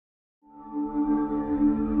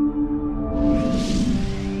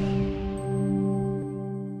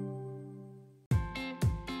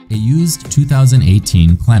used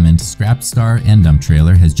 2018 Clement Scrapstar end dump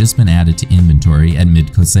trailer has just been added to inventory at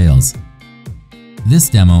Midco Sales. This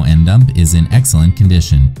demo end dump is in excellent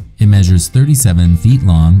condition. It measures 37 feet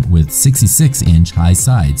long with 66-inch high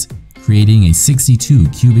sides, creating a 62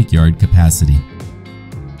 cubic yard capacity.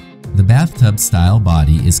 The bathtub-style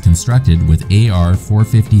body is constructed with AR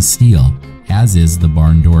 450 steel, as is the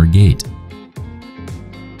barn door gate.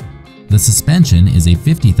 The suspension is a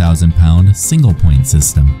 50,000-pound single-point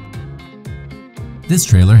system. This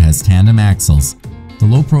trailer has tandem axles. The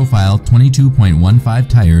low-profile 22.15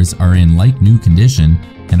 tires are in like-new condition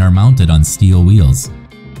and are mounted on steel wheels.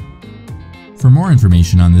 For more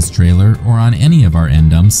information on this trailer or on any of our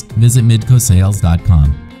end dumps, visit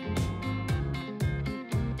midcosales.com.